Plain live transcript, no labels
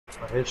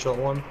Headshot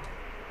one.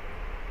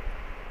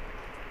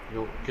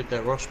 You'll get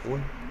that rush,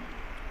 boy.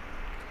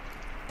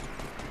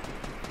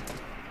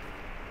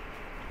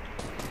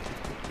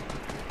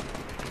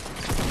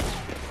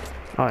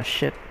 Oh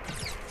shit.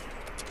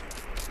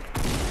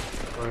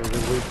 Alright,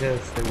 they're weak,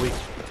 yes, they're weak.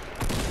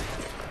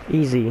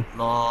 Easy.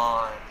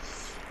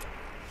 Nice.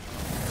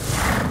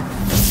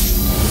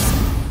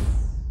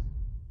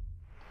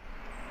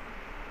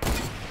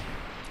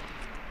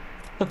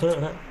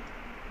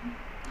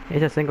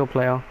 He's a single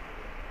player.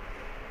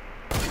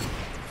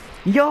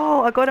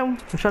 Yo, I got him.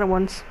 I shot him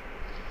once.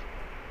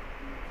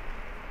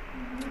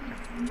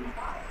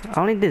 I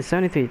only did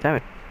 73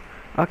 damage.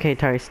 Okay,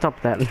 Terry,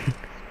 stop that.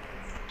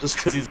 Just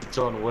because he's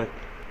John Wick.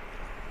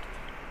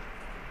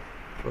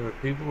 Bro,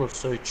 people are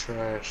so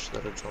trash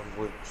that are John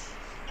Wicks.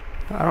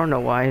 I don't know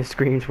why he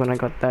screamed when I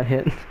got that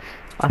hit.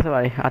 I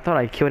thought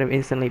I killed him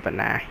instantly, but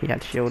nah, he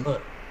had shield.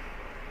 What?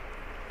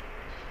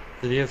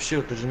 Did he have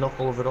shield? Did you knock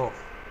all of it off?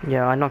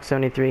 Yeah, I knocked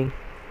 73.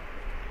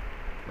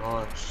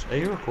 Nice. Are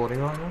you recording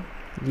right now?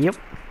 Yep.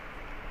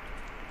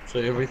 So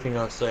everything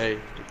I say,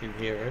 you can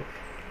hear it?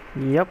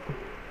 Yep.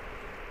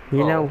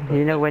 You know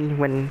when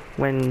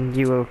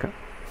you were.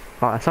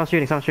 Oh,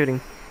 someone's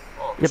shooting.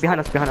 Oh, Yeah, behind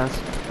us.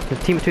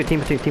 There's team of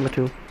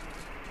two.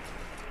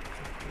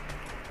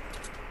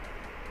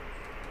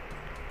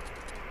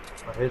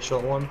 A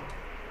headshot one.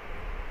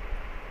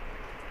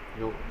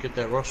 You'll get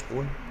that rush,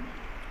 boy.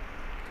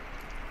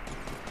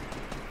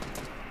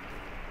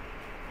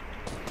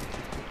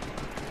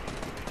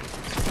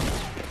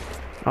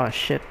 Oh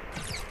shit.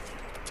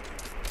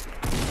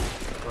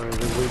 Alright,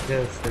 they're weak,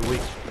 yes, they're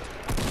weak.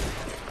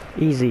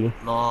 Easy.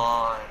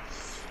 Nice.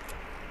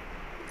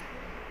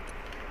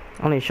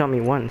 Only shot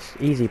me once.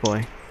 Easy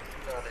boy.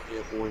 Get out of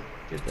here, boy.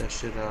 Get that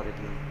shit out of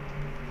here.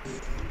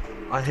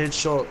 I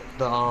headshot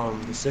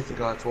the second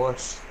guy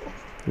twice.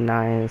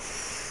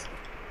 Nice.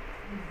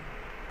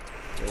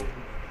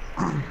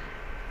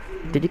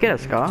 Did you get a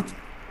scar?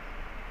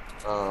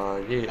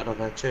 Yeah, out of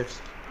that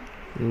chest.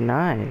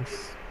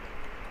 Nice.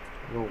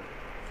 Yo.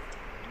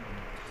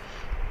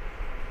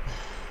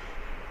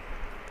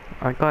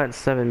 I got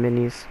 7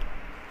 minis.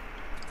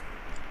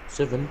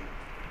 7?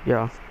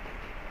 Yeah.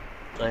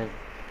 Same.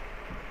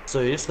 So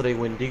yesterday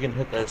when Deegan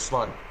hit that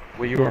slug,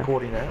 were you Yeah.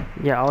 recording that?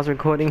 Yeah, I was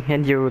recording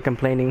and you were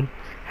complaining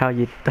how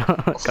you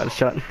got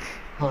shot.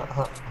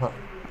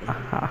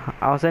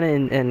 I'll send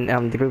it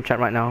in the group chat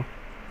right now.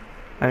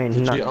 I mean,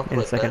 Did not you in a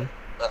upload second.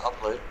 that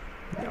upload?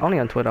 Only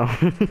on Twitter.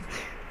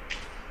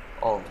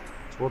 Oh,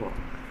 Twitter.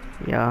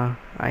 Yeah,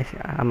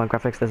 I'm a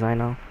graphics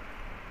designer.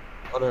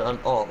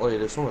 Oh, wait,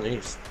 there's someone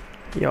east.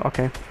 Yo,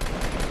 okay.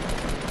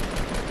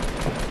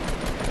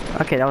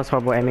 Okay, that was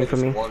horrible aiming for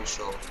me. One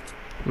shot.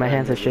 My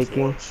hands are Just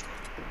shaking. one shot.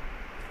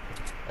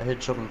 I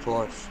headshot him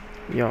twice.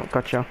 Yo,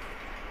 gotcha.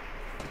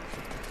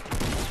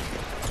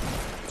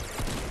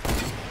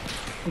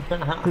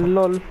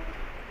 Lol.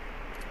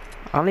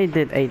 I only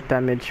did 8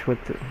 damage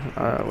with the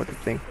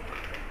thing.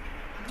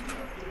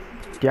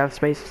 Do you have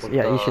space? With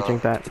Yeah, you should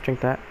drink that. Drink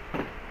that.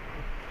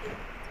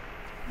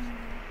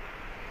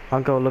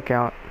 I'll go look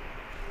out.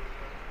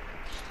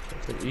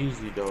 It's an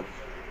easy dub.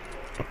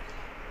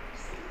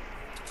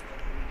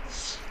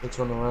 Let's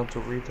run around to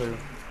retail.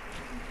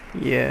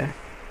 Yeah.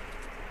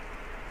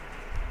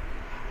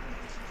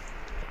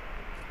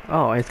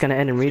 Oh, it's gonna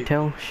end in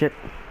retail? Shit.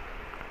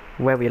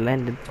 Where we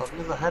landed. I've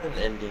never had an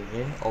ending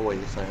here. Oh wait,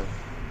 yes I have.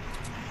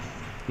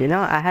 You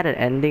know, I had an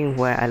ending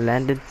where I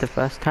landed the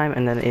first time,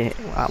 and then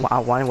I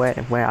won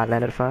where I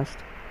landed first.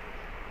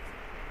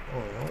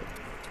 Alright.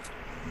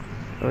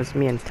 It was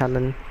me and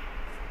Talon.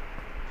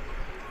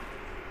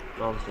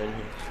 No, I'm staying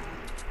here.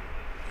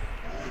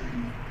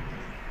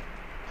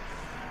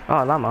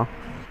 Oh, llama.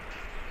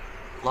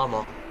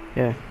 Llama.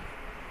 Yeah.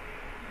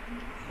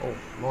 Oh,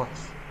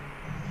 nice.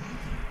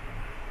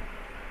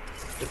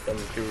 Get that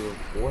material,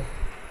 boy.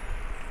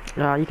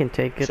 You can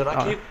take it. Should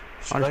I keep?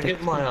 Should I take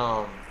get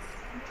my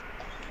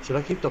Should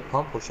I keep the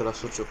pump or should I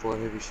switch it for a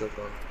heavy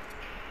shotgun?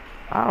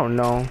 I don't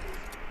know.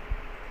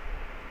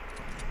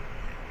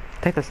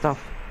 Take the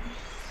stuff.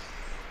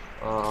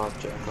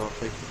 Jack, I'll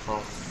take the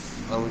pump.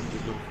 I always do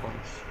good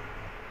pumps.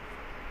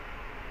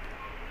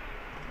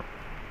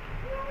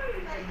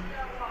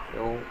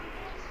 Yo,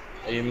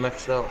 are you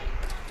maxed out?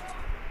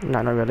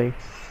 No, not really.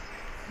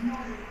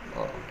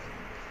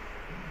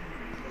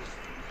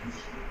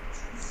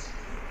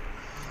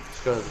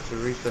 Let's go to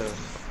retail.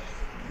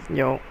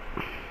 Yo.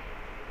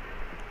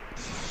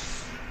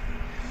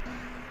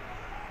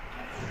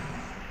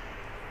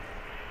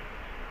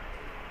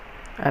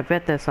 I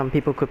bet that some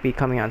people could be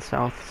coming out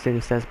south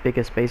since there's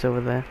bigger space over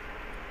there.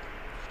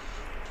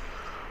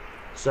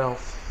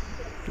 South.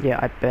 Yeah,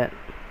 I bet.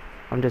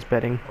 I'm just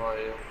betting. Oh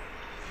yeah.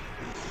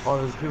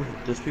 Oh,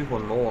 there's people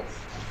north.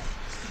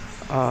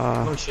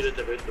 No shit at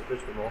the bridge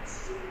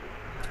north.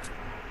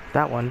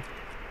 That one.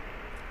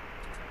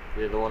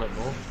 Yeah, the one at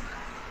north.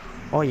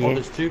 Oh yeah. Oh,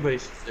 there's 2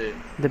 bases there.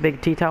 The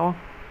big T tower.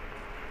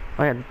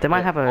 Oh yeah, they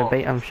might have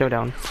a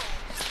showdown.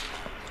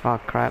 Oh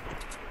crap.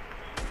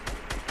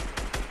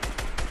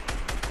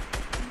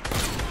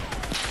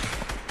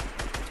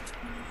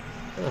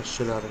 Get that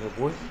shit out of here,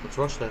 boy. Let's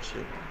rush that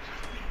shit.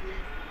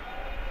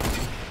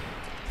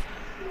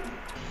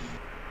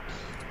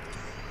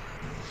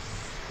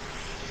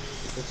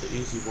 That's an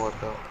easy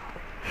workout.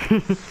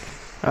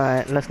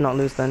 Alright, let's not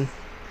lose then.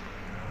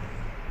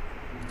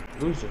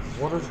 Losing?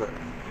 What is that?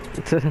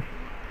 It's a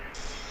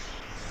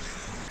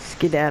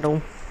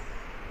skedaddle.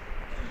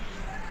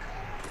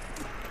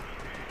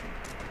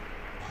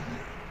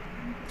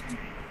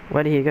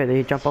 Where did he go? Did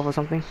he jump off or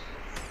something?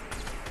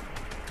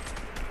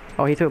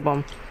 Oh, he threw a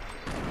bomb.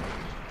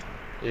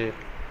 Yeah.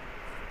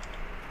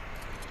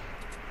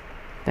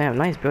 Damn,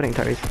 nice building,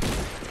 Tyrese.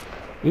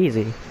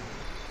 Easy.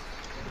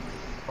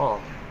 Oh.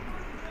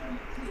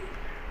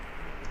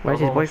 Where's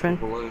his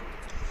boyfriend? Below.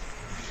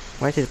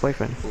 Where's his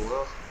boyfriend?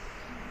 Below.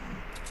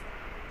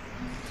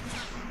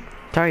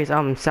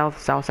 Tyrese, south.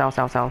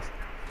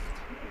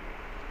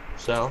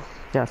 South?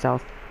 Yeah,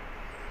 south.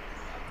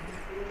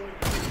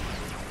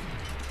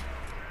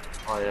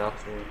 Oh yeah, I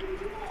see him.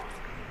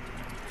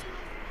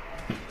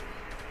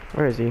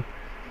 Where is he?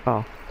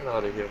 Oh. Get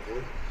out of here,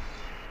 boy.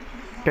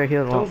 Go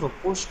here. That was a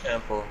bush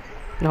camper.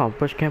 No,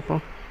 bush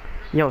camper.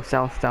 Yo,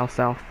 south.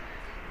 South?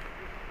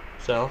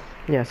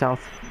 Yeah,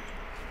 south.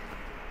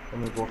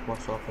 Let me walk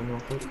myself in real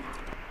quick.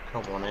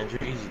 Come on, Andrew,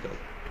 easy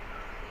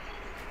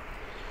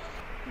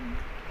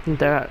though.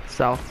 They're at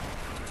south.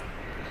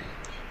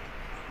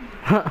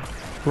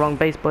 Wrong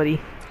base,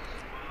 buddy.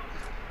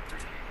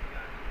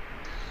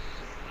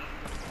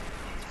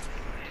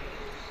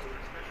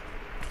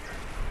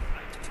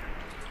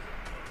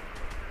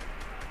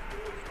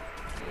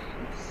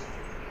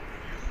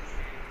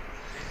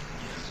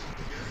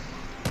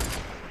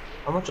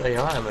 How much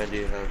AI ammo do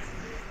you have?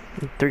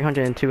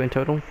 302 in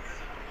total.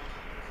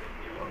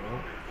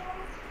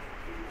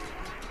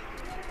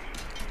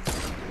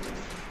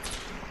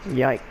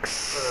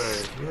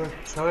 Yikes. Bro, you're a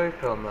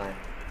choker, mate.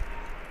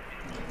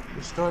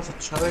 This guy's a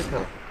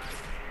choker.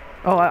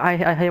 Oh, I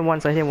hit him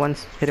once. Hit him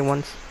once.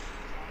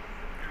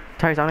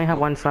 Tyrese, I only have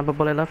one sniper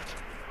bullet left.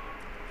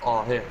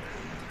 Oh, here.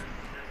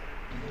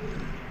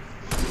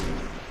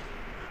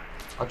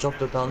 I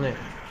dropped it down there.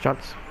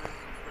 Shots.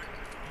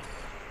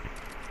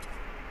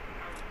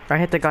 I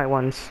hit the guy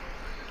once.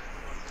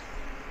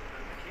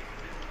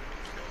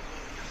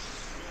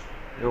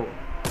 Yo.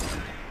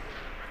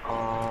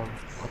 I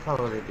can't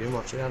really do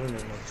much. I don't even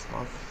know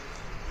sniper.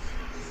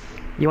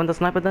 You want the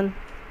sniper then?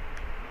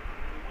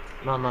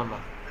 No.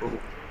 Ooh.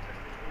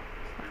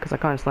 Cause I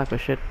can't sniper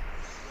shit.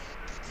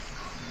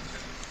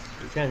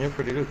 You can, you're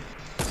pretty good.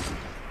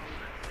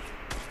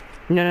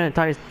 No,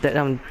 Tyrese,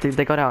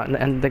 they got out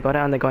and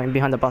they're going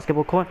behind the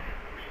basketball court.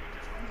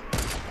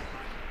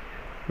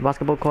 The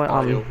basketball court,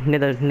 near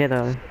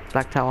the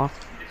black tower.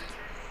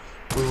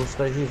 We will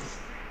stay here.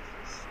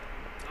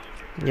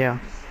 Yeah.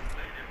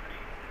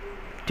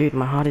 Dude,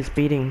 my heart is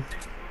beating.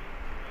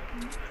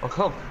 Oh,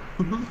 come.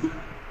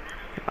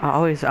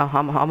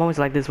 I'm always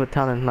like this with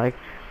talent. Like,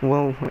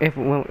 when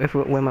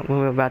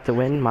we're about to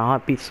win, my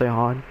heart beats so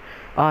hard.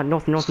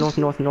 North.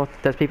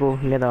 There's people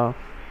near the.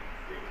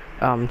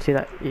 See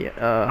that? Yeah.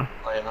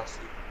 Oh, yeah, I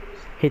see.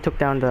 He took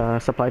down the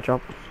supply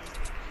drop.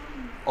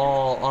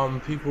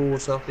 Oh, people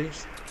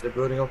southeast. They're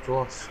building up to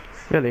us.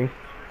 Really?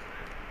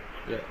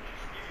 Yeah.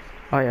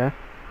 Oh yeah.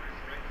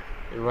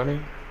 You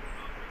running?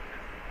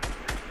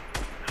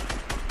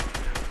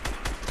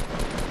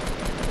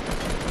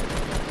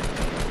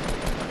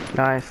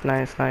 Nice.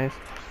 Oh,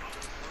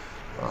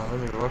 let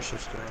me rush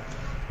this guy.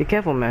 Be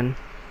careful, man.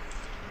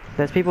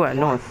 There's people at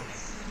north.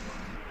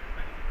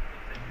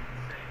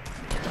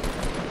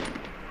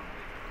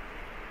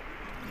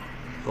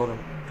 Got him.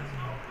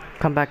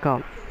 Come back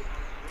up.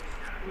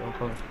 I'm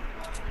coming.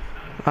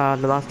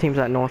 The last team's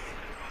at north.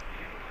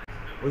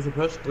 Where's the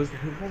person? Where's the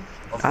people?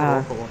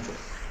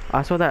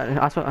 I saw that.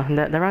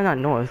 They're around that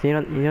north.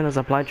 You know the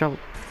supply drop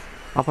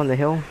up on the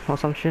hill or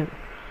some shit.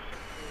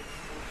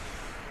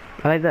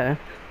 Are they there?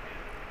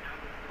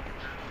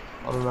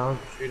 I'm around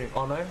shooting.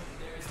 Oh no.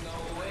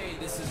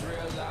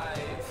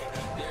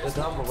 They're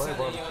down below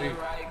by the tree.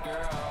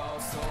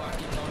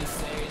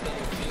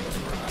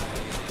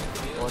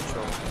 Watch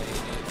out.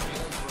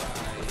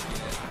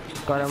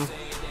 Got him.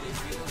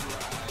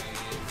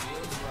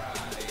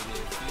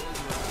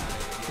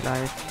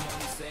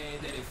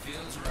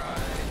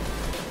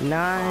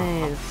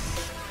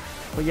 Nice.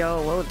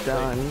 Yo, well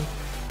done.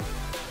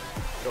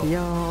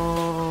 Yo,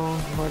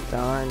 well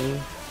done.